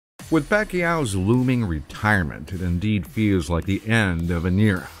With Pacquiao's looming retirement, it indeed feels like the end of an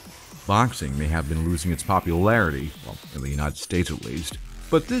era. Boxing may have been losing its popularity, well, in the United States at least,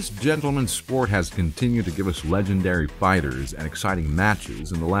 but this gentleman's sport has continued to give us legendary fighters and exciting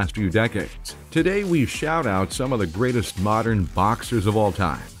matches in the last few decades. Today we shout out some of the greatest modern boxers of all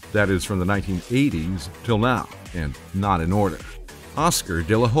time, that is from the 1980s till now, and not in order. Oscar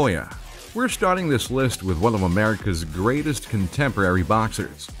De La Hoya. We're starting this list with one of America's greatest contemporary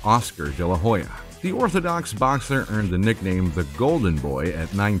boxers, Oscar De La Hoya. The orthodox boxer earned the nickname the Golden Boy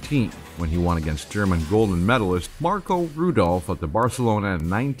at 19 when he won against German gold medalist Marco Rudolph at the Barcelona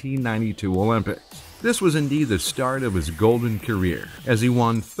 1992 Olympics. This was indeed the start of his golden career, as he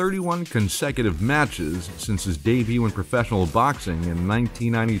won 31 consecutive matches since his debut in professional boxing in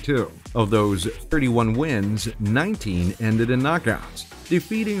 1992. Of those 31 wins, 19 ended in knockouts,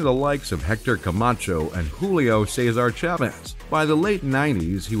 defeating the likes of Hector Camacho and Julio Cesar Chavez. By the late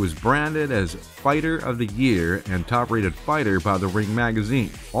 90s, he was branded as Fighter of the Year and top-rated fighter by the Ring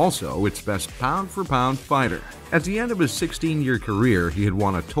magazine, also its best pound-for-pound fighter. At the end of his 16-year career, he had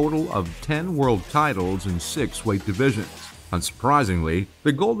won a total of 10 world titles in 6 weight divisions. Unsurprisingly,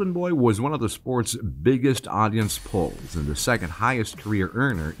 the Golden Boy was one of the sport's biggest audience pulls and the second highest career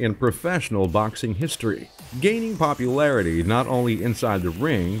earner in professional boxing history, gaining popularity not only inside the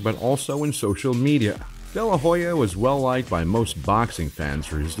ring but also in social media. De La Hoya was well-liked by most boxing fans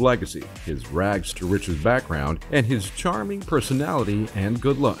for his legacy, his rags-to-riches background, and his charming personality and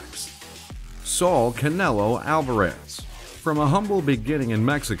good looks. Saul Canelo Alvarez. From a humble beginning in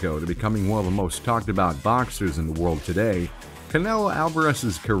Mexico to becoming one of the most talked-about boxers in the world today, Canelo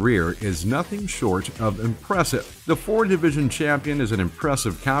Alvarez's career is nothing short of impressive. The 4-division champion is an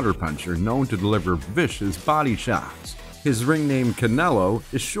impressive counterpuncher known to deliver vicious body shots. His ring name Canelo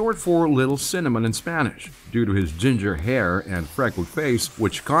is short for Little Cinnamon in Spanish, due to his ginger hair and freckled face,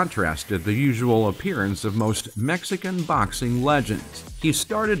 which contrasted the usual appearance of most Mexican boxing legends. He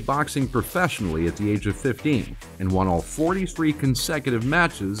started boxing professionally at the age of 15 and won all 43 consecutive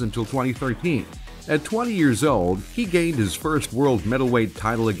matches until 2013. At 20 years old, he gained his first world middleweight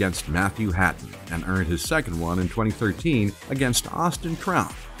title against Matthew Hatton and earned his second one in 2013 against Austin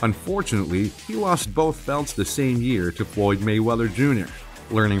Trout. Unfortunately, he lost both belts the same year to Floyd Mayweather Jr.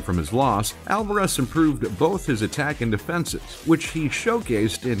 Learning from his loss, Alvarez improved both his attack and defenses, which he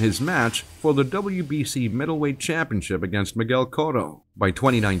showcased in his match for the WBC Middleweight Championship against Miguel Cotto. By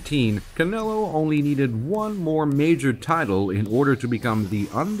 2019, Canelo only needed one more major title in order to become the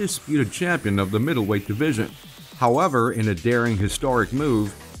undisputed champion of the middleweight division. However, in a daring historic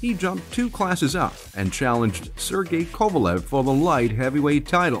move, he jumped 2 classes up and challenged Sergey Kovalev for the light heavyweight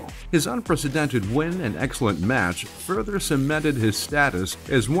title. His unprecedented win and excellent match further cemented his status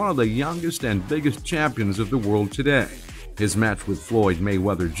as one of the youngest and biggest champions of the world today. His match with Floyd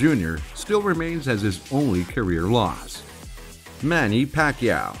Mayweather Jr. still remains as his only career loss. Manny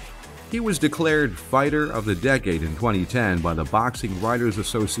Pacquiao. He was declared Fighter of the Decade in 2010 by the Boxing Writers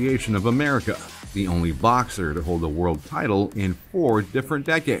Association of America, the only boxer to hold a world title in 4 different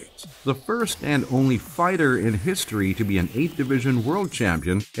decades, the first and only fighter in history to be an 8-division world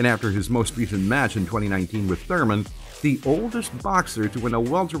champion, and after his most recent match in 2019 with Thurman, the oldest boxer to win a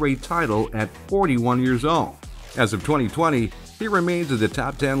welterweight title at 41 years old. As of 2020, he remains in the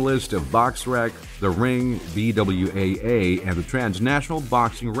top 10 list of BoxRec, The Ring, BWAA, and the Transnational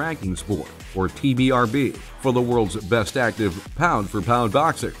Boxing Rankings Board, or TBRB, for the world's best active pound-for-pound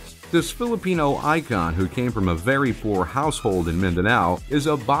boxers. This Filipino icon, who came from a very poor household in Mindanao, is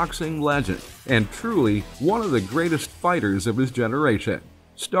a boxing legend and truly one of the greatest fighters of his generation.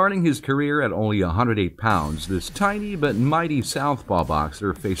 Starting his career at only 108 pounds, this tiny but mighty southpaw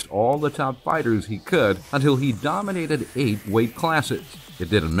boxer faced all the top fighters he could until he dominated 8 weight classes. It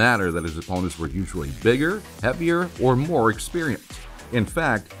didn't matter that his opponents were usually bigger, heavier, or more experienced. In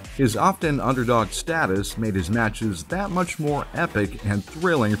fact, his often underdog status made his matches that much more epic and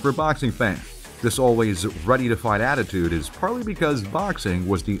thrilling for boxing fans. This always ready-to-fight attitude is partly because boxing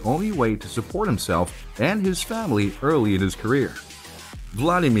was the only way to support himself and his family early in his career.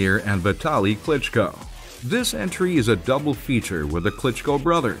 Vladimir and Vitaly Klitschko. This entry is a double feature with the Klitschko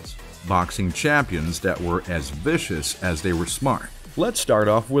brothers, boxing champions that were as vicious as they were smart. Let's start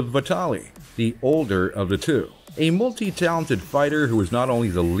off with Vitaly, the older of the two. A multi-talented fighter who is not only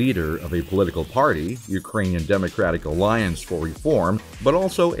the leader of a political party, Ukrainian Democratic Alliance for Reform, but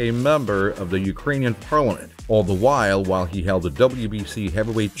also a member of the Ukrainian parliament, all the while he held the WBC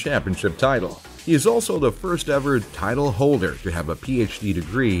Heavyweight Championship title. He is also the first ever title holder to have a PhD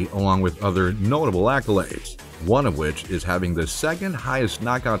degree along with other notable accolades, one of which is having the second highest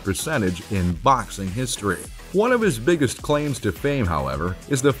knockout percentage in boxing history. One of his biggest claims to fame, however,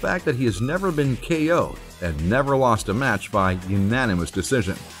 is the fact that he has never been KO'd and never lost a match by unanimous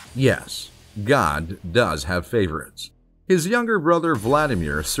decision. Yes, God does have favorites. His younger brother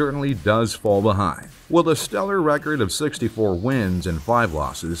Vladimir certainly does fall behind. With a stellar record of 64 wins and 5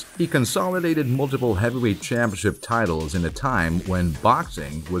 losses, he consolidated multiple heavyweight championship titles in a time when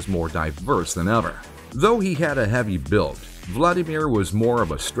boxing was more diverse than ever. Though he had a heavy build, Vladimir was more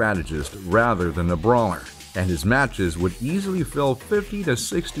of a strategist rather than a brawler, and his matches would easily fill 50 to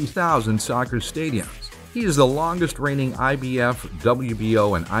 60,000 soccer stadiums. He is the longest reigning IBF,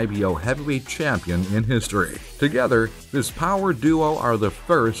 WBO, and IBO heavyweight champion in history. Together, this power duo are the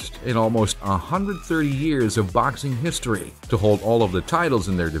first in almost 130 years of boxing history to hold all of the titles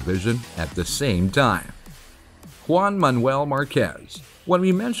in their division at the same time. Juan Manuel Marquez. When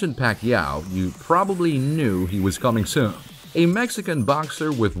we mentioned Pacquiao, you probably knew he was coming soon. A Mexican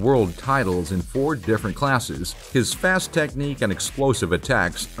boxer with world titles in 4 different classes, his fast technique and explosive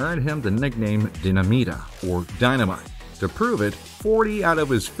attacks earned him the nickname Dinamita, or Dynamite. To prove it, 40 out of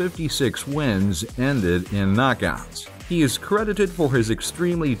his 56 wins ended in knockouts. He is credited for his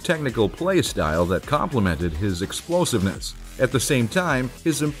extremely technical play style that complemented his explosiveness. At the same time,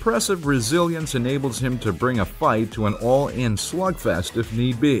 his impressive resilience enables him to bring a fight to an all-in slugfest if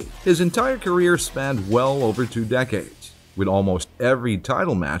need be. His entire career spanned well over 2 decades, with almost every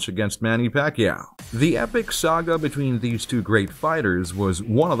title match against Manny Pacquiao. The epic saga between these 2 great fighters was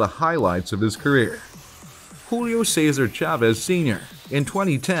one of the highlights of his career. Julio Cesar Chavez Sr. In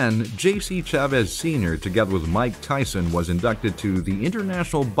 2010, J.C. Chavez Sr. together with Mike Tyson was inducted to the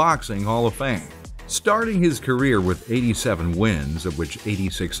International Boxing Hall of Fame. Starting his career with 87 wins, of which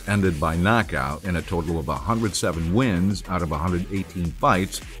 86 ended by knockout and a total of 107 wins out of 118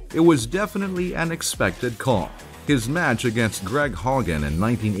 fights, it was definitely an expected call. His match against Greg Haugen in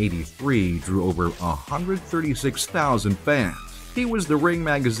 1983 drew over 136,000 fans. He was the Ring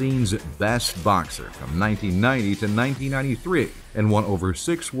Magazine's best boxer from 1990 to 1993 and won over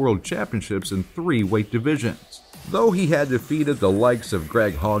 6 world championships in 3 weight divisions. Though he had defeated the likes of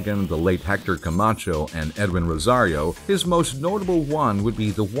Greg Haugen, the late Hector Camacho, and Edwin Rosario, his most notable one would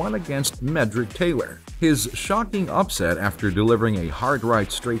be the one against Medrick Taylor. His shocking upset after delivering a hard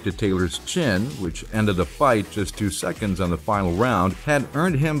right straight to Taylor's chin, which ended the fight just 2 seconds on the final round, had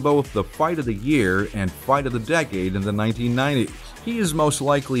earned him both the Fight of the Year and Fight of the Decade in the 1990s. He is most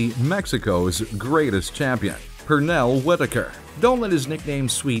likely Mexico's greatest champion, Pernell Whitaker. Don't let his nickname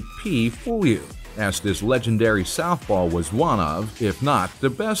Sweet Pea fool you, as this legendary southpaw was one of, if not the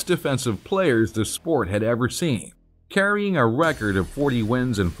best defensive players the sport had ever seen. Carrying a record of 40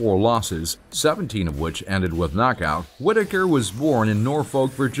 wins and 4 losses, 17 of which ended with knockout, Whitaker was born in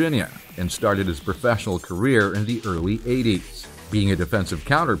Norfolk, Virginia, and started his professional career in the early 80s. Being a defensive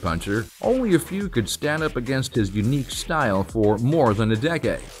counterpuncher, only a few could stand up against his unique style for more than a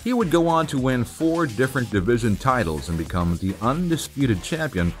decade. He would go on to win 4 different division titles and become the undisputed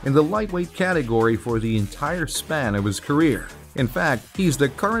champion in the lightweight category for the entire span of his career. In fact, he's the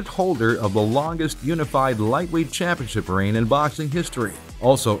current holder of the longest unified lightweight championship reign in boxing history,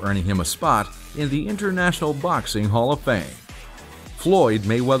 also earning him a spot in the International Boxing Hall of Fame. Floyd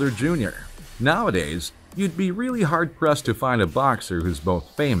Mayweather Jr. Nowadays, you'd be really hard-pressed to find a boxer who's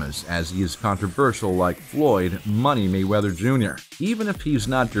both famous as he is controversial like Floyd Money Mayweather Jr. Even if he's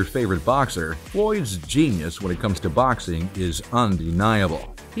not your favorite boxer, Floyd's genius when it comes to boxing is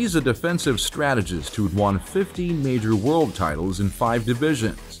undeniable. He's a defensive strategist who'd won 15 major world titles in 5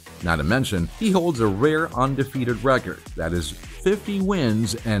 divisions. Not to mention, he holds a rare undefeated record, that is 50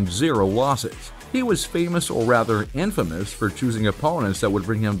 wins and 0 losses. He was famous, or rather infamous, for choosing opponents that would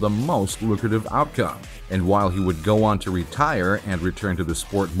bring him the most lucrative outcome. And while he would go on to retire and return to the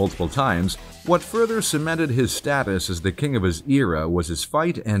sport multiple times, what further cemented his status as the king of his era was his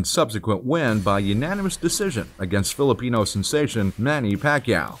fight and subsequent win by unanimous decision against Filipino sensation Manny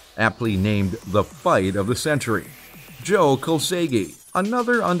Pacquiao, aptly named the Fight of the Century. Joe Calzaghe.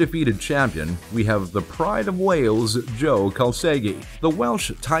 Another undefeated champion, we have the pride of Wales, Joe Calzaghe. The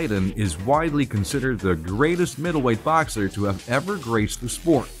Welsh Titan is widely considered the greatest middleweight boxer to have ever graced the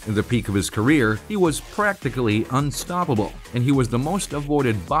sport. In the peak of his career, he was practically unstoppable, and he was the most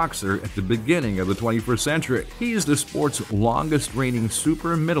avoided boxer at the beginning of the 21st century. He is the sport's longest reigning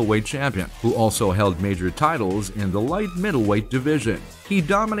super middleweight champion, who also held major titles in the light middleweight division. He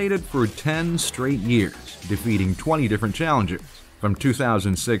dominated for 10 straight years, defeating 20 different challengers. From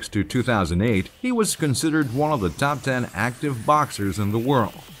 2006 to 2008, he was considered one of the top 10 active boxers in the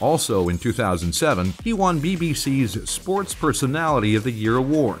world. Also in 2007, he won BBC's Sports Personality of the Year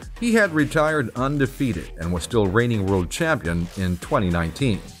award. He had retired undefeated and was still reigning world champion in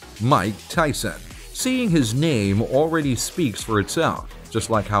 2019. Mike Tyson. Seeing his name already speaks for itself, just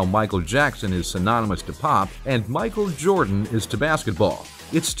like how Michael Jackson is synonymous to pop and Michael Jordan is to basketball.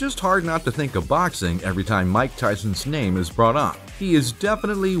 It's just hard not to think of boxing every time Mike Tyson's name is brought up. He is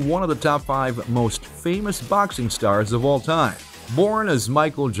definitely one of the top 5 most famous boxing stars of all time. Born as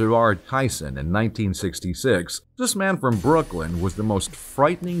Michael Gerard Tyson in 1966, this man from Brooklyn was the most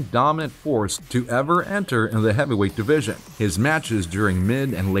frightening dominant force to ever enter in the heavyweight division. His matches during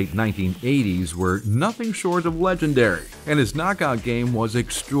mid and late 1980s were nothing short of legendary, and his knockout game was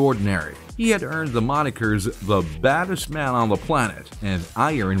extraordinary. He had earned the monikers the baddest man on the planet and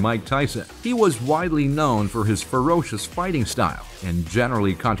Iron Mike Tyson. He was widely known for his ferocious fighting style and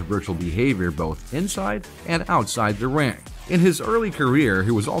generally controversial behavior both inside and outside the ring. In his early career,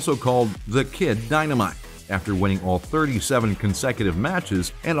 he was also called the Kid Dynamite, after winning all 37 consecutive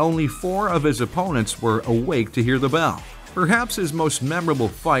matches, and only 4 of his opponents were awake to hear the bell. Perhaps his most memorable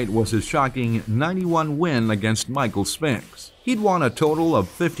fight was his shocking 91 win against Michael Spinks. He'd won a total of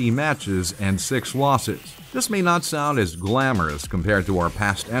 50 matches and 6 losses. This may not sound as glamorous compared to our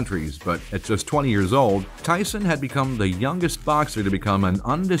past entries, but at just 20 years old, Tyson had become the youngest boxer to become an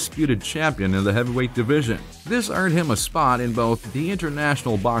undisputed champion in the heavyweight division. This earned him a spot in both the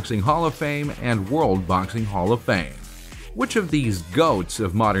International Boxing Hall of Fame and World Boxing Hall of Fame. Which of these GOATs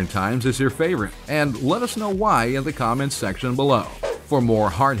of modern times is your favorite? And let us know why in the comments section below. For more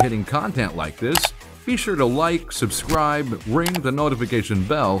hard-hitting content like this, be sure to like, subscribe, ring the notification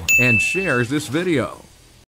bell, and share this video.